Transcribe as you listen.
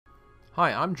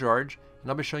Hi, I'm George,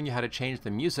 and I'll be showing you how to change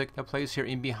the music that plays here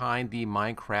in behind the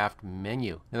Minecraft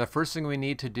menu. Now the first thing we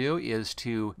need to do is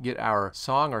to get our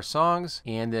song or songs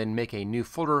and then make a new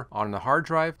folder on the hard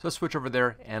drive. So let's switch over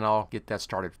there and I'll get that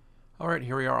started. Alright,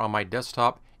 here we are on my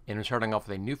desktop, and I'm starting off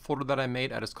with a new folder that I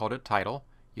made. I just called it Title.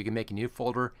 You can make a new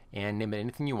folder and name it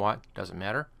anything you want, doesn't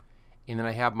matter. And then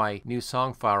I have my new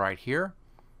song file right here.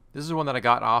 This is one that I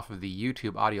got off of the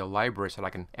YouTube audio library so that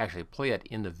I can actually play it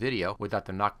in the video without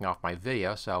them knocking off my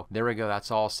video. So there we go, that's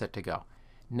all set to go.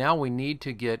 Now we need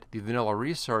to get the vanilla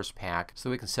resource pack so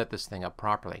we can set this thing up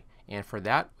properly. And for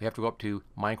that, we have to go up to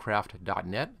Minecraft.net.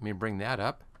 Let me bring that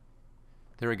up.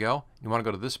 There we go. You want to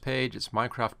go to this page, it's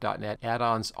Minecraft.net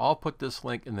add-ons. I'll put this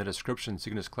link in the description so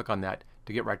you can just click on that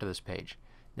to get right to this page.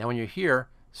 Now when you're here,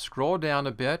 scroll down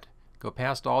a bit, go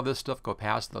past all this stuff, go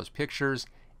past those pictures,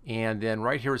 and then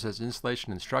right here it says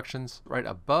installation instructions. Right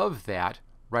above that,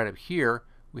 right up here,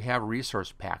 we have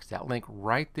resource packs, that link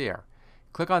right there.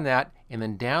 Click on that and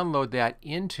then download that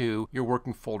into your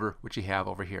working folder, which you have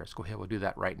over here. Let's go ahead, we'll do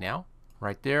that right now.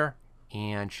 Right there,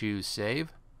 and choose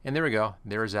save. And there we go,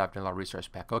 there's that vanilla resource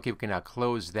pack. Okay, we can now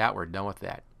close that, we're done with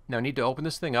that. Now I need to open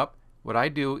this thing up. What I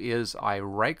do is I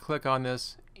right click on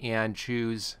this and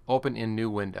choose open in new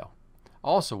window.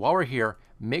 Also, while we're here,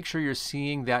 make sure you're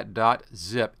seeing that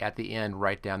 .zip at the end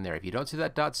right down there. If you don't see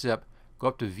that .zip, go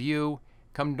up to View,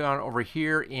 come down over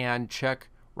here and check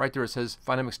right there. It says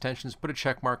Find them extensions. Put a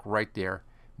check mark right there.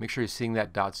 Make sure you're seeing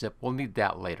that .zip. We'll need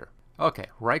that later. Okay,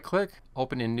 right click,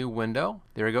 open in new window.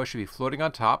 There we go, should be floating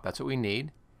on top. That's what we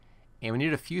need. And we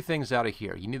need a few things out of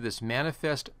here. You need this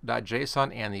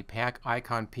manifest.json and the pack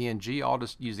icon PNG. I'll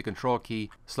just use the control key,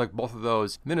 select both of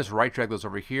those, and then just right drag those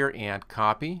over here and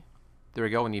copy. There we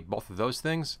go, we need both of those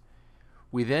things.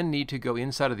 We then need to go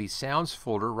inside of the sounds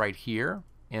folder right here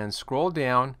and scroll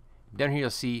down. Down here you'll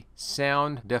see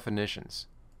sound definitions.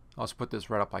 I'll just put this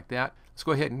right up like that. Let's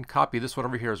go ahead and copy this one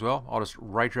over here as well. I'll just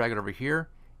right drag it over here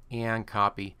and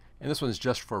copy. And this one's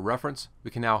just for reference.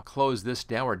 We can now close this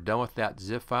down. We're done with that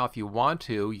zip file. If you want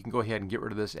to, you can go ahead and get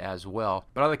rid of this as well.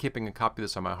 But I like keeping a copy of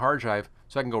this on my hard drive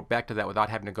so I can go back to that without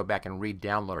having to go back and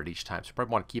re-download it each time. So you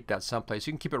probably want to keep that someplace.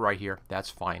 You can keep it right here. That's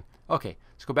fine. Okay,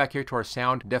 let's go back here to our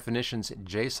sound definitions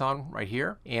JSON right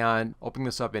here and open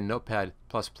this up in Notepad++.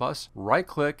 Right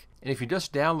click, and if you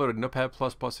just downloaded Notepad++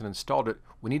 and installed it,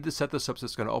 we need to set this up so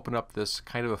it's going to open up this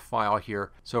kind of a file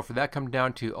here. So for that, come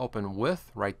down to Open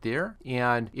With right there.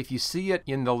 And if you see it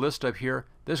in the list up here,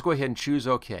 just go ahead and choose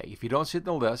OK. If you don't see it in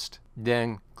the list,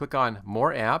 then click on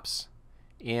More Apps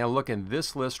and look in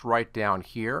this list right down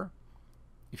here.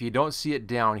 If you don't see it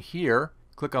down here,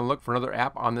 click on Look for another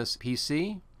app on this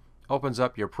PC. Opens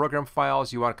up your program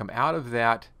files. You want to come out of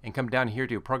that and come down here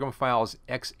to Program Files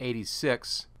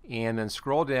x86 and then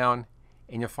scroll down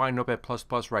and you'll find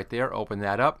Notepad++ right there. Open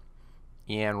that up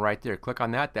and right there click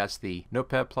on that. That's the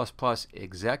Notepad++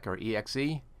 exec or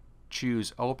exe.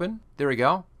 Choose Open. There we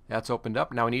go. That's opened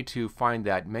up. Now we need to find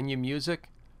that menu music.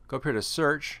 Go up here to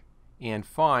Search and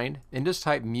Find and just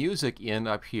type music in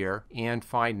up here and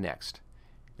find Next.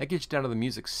 That gets you down to the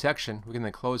music section. We can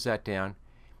then close that down.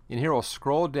 And here we'll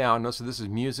scroll down. Notice that this is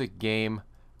Music, Game,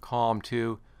 Calm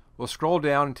 2. We'll scroll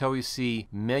down until we see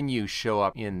Menu show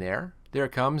up in there. There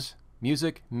it comes,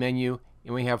 Music, Menu,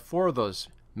 and we have 4 of those.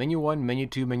 Menu 1, Menu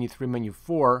 2, Menu 3, Menu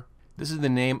 4. This is the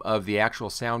name of the actual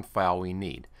sound file we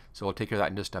need. So we'll take care of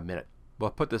that in just a minute. We'll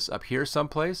put this up here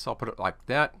someplace. I'll put it like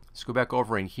that. Let's go back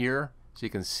over in here so you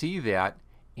can see that.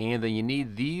 And then you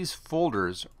need these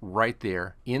folders right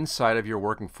there inside of your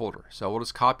working folder. So we'll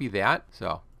just copy that.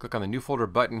 So click on the new folder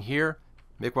button here.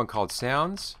 Make one called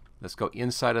Sounds. Let's go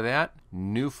inside of that.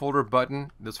 New folder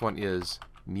button. This one is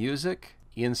Music.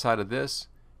 Inside of this,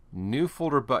 new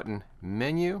folder button,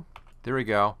 Menu. There we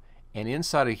go. And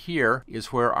inside of here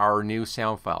is where our new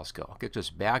sound files go. Get this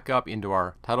back up into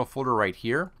our title folder right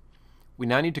here. We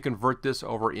now need to convert this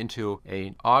over into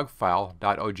an OGG file,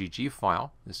 .ogg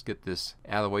file. Let's get this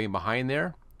out of the way behind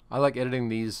there. I like editing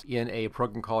these in a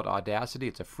program called Audacity.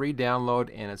 It's a free download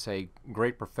and it's a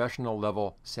great professional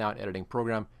level sound editing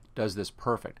program. Does this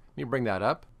perfect. Let me bring that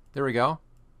up. There we go.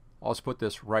 I'll just put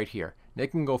this right here. Now you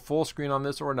can go full screen on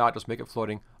this or not, just make it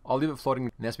floating. I'll leave it floating,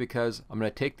 and that's because I'm going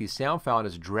to take the sound file and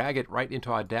just drag it right into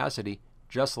Audacity,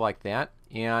 just like that.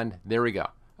 And there we go.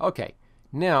 Okay.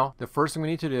 Now, the first thing we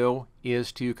need to do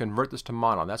is to convert this to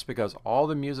mono. That's because all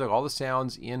the music, all the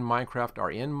sounds in Minecraft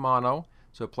are in mono,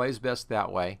 so it plays best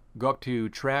that way. Go up to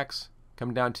Tracks,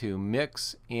 come down to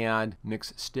Mix, and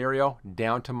Mix Stereo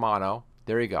down to mono.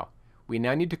 There you go. We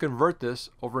now need to convert this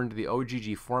over into the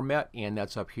OGG format, and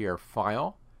that's up here,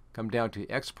 File. Come down to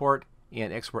Export,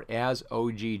 and export as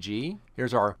OGG.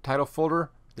 Here's our title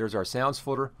folder. There's our sounds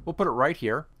folder. We'll put it right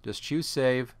here. Just choose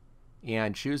save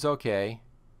and choose OK.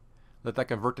 Let that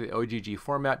convert to the OGG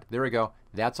format. There we go.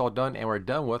 That's all done, and we're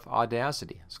done with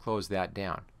Audacity. Let's close that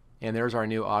down. And there's our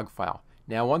new OGG file.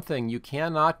 Now, one thing, you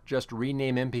cannot just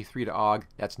rename MP3 to OGG.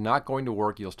 That's not going to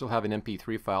work. You'll still have an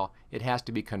MP3 file. It has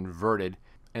to be converted,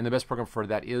 and the best program for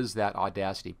that is that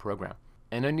Audacity program.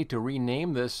 And I need to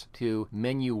rename this to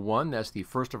Menu 1. That's the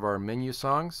first of our menu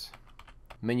songs.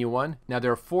 Menu 1. Now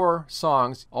there are 4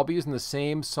 songs. I'll be using the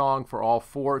same song for all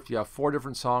 4. If you have 4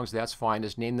 different songs, that's fine.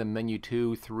 Just name them Menu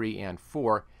 2, 3, and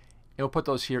 4. And we'll put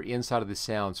those here inside of the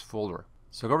sounds folder.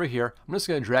 So go over here. I'm just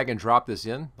going to drag and drop this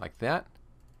in like that.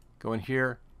 Go in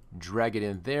here, drag it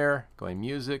in there, go in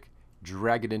music,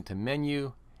 drag it into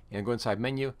menu, and go inside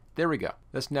menu. There we go.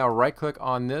 Let's now right click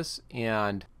on this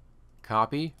and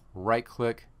copy, right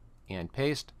click and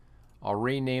paste. I'll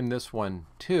rename this one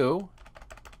 2.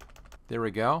 There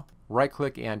we go. Right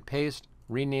click and paste.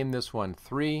 Rename this one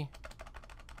 3.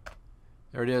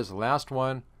 There it is, last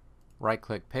one. Right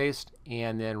click, paste,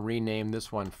 and then rename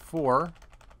this one 4.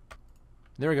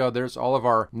 There we go. There's all of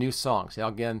our new songs. Now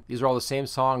again, these are all the same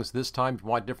songs. This time, if you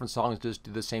want different songs, just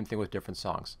do the same thing with different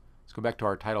songs. Let's go back to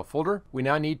our title folder. We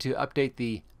now need to update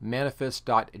the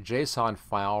manifest.json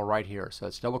file right here. So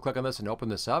let's double click on this and open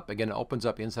this up. Again, it opens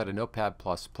up inside of Notepad++,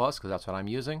 because that's what I'm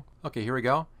using. Okay, here we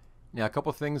go. Now a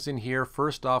couple things in here.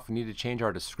 First off, we need to change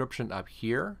our description up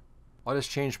here. I'll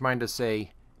just change mine to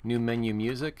say new menu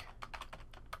music.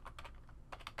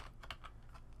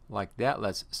 Like that.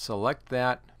 Let's select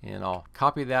that, and I'll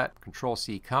copy that, Control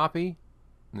C copy,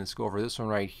 and let's go over this one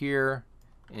right here,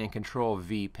 and Control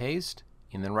V paste,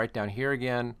 and then right down here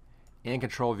again, and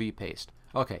Control V paste.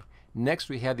 Okay, next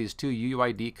we have these 2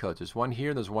 UUID codes. There's one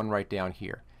here, and there's one right down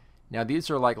here. Now these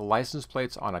are like license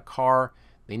plates on a car.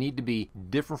 They need to be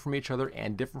different from each other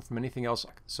and different from anything else.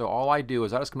 So all I do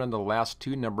is I just come down to the last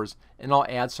 2 numbers, and I'll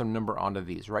add some number onto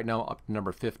these. Right now up to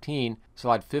number 15. So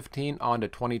I'll add 15 onto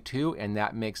 22, and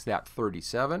that makes that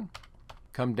 37.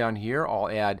 Come down here, I'll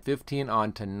add 15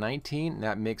 onto 19, and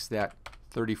that makes that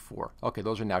 34. Okay,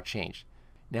 those are now changed.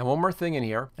 Now one more thing in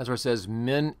here. That's where it says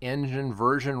min engine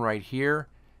version right here.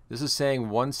 This is saying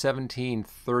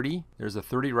 117.30. There's a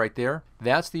 30 right there.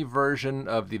 That's the version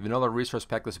of the vanilla resource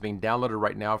pack that's being downloaded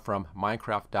right now from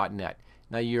Minecraft.net.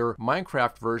 Now your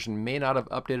Minecraft version may not have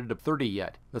updated to 30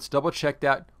 yet. Let's double check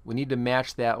that. We need to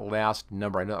match that last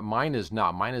number. I know mine is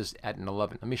not. Mine is at an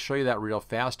 11. Let me show you that real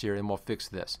fast here, and we'll fix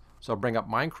this. So I'll bring up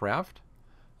Minecraft.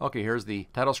 Okay, here's the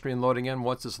title screen loading in.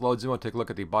 Once this loads in, we'll take a look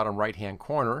at the bottom right-hand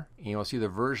corner, and you'll see the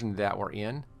version that we're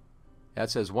in. That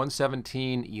says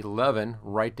 117.11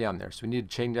 right down there. So we need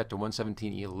to change that to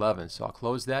 117.11. So I'll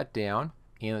close that down.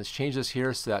 And let's change this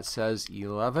here so that says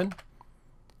 11.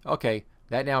 Okay,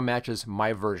 that now matches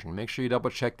my version. Make sure you double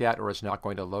check that or it's not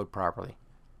going to load properly.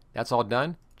 That's all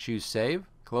done. Choose Save.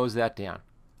 Close that down.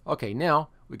 Okay, now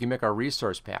we can make our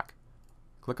resource pack.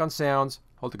 Click on Sounds.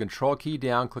 Hold the Control key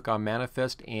down. Click on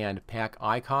Manifest and Pack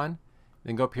icon.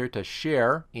 Then go up here to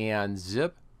Share and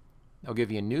Zip. I'll give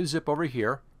you a new zip over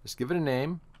here. Just give it a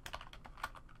name.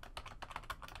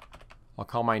 I'll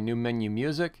call my new menu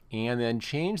music, and then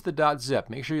change the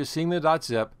 .zip. Make sure you're seeing the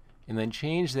 .zip, and then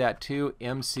change that to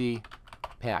MC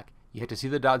pack. You have to see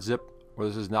the .zip or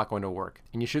this is not going to work.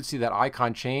 And you should see that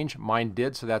icon change. Mine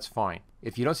did, so that's fine.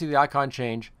 If you don't see the icon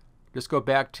change, just go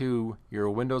back to your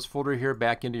Windows folder here,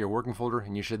 back into your working folder,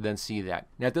 and you should then see that.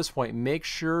 Now at this point, make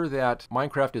sure that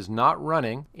Minecraft is not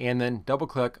running, and then double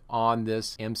click on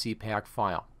this MC pack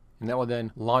file. And that will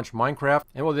then launch Minecraft,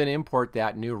 and we'll then import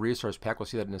that new resource pack. We'll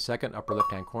see that in a second, upper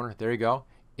left-hand corner. There you go.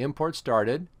 Import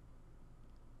started.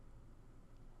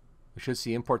 We should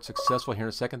see import successful here in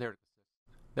a second.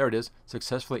 There it is,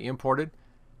 successfully imported.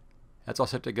 That's all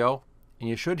set to go. And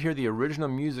you should hear the original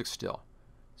music still.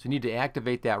 So you need to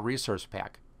activate that resource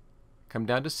pack. Come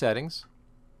down to Settings,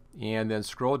 and then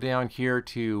scroll down here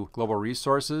to Global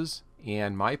Resources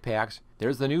and My Packs.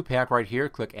 There's the new pack right here.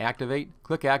 Click Activate.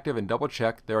 Click Active and double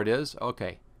check. There it is.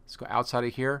 Okay, let's go outside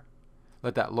of here.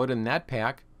 Let that load in that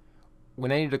pack.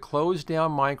 When I need to close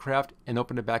down Minecraft and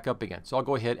open it back up again. So I'll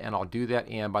go ahead and I'll do that.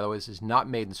 And by the way, this is not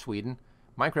made in Sweden.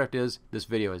 Minecraft is. This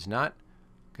video is not.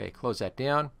 Okay, close that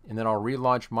down. And then I'll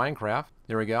relaunch Minecraft.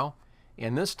 There we go.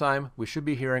 And this time we should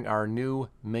be hearing our new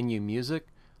menu music.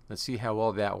 Let's see how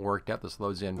well that worked out. This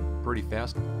loads in pretty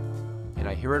fast. And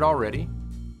I hear it already.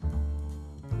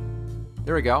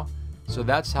 There we go. So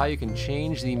that's how you can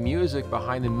change the music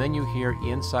behind the menu here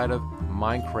inside of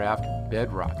Minecraft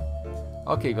Bedrock.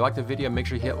 Okay, if you like the video, make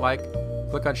sure you hit like,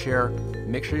 click on share,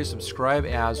 make sure you subscribe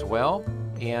as well,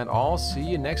 and I'll see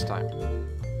you next time.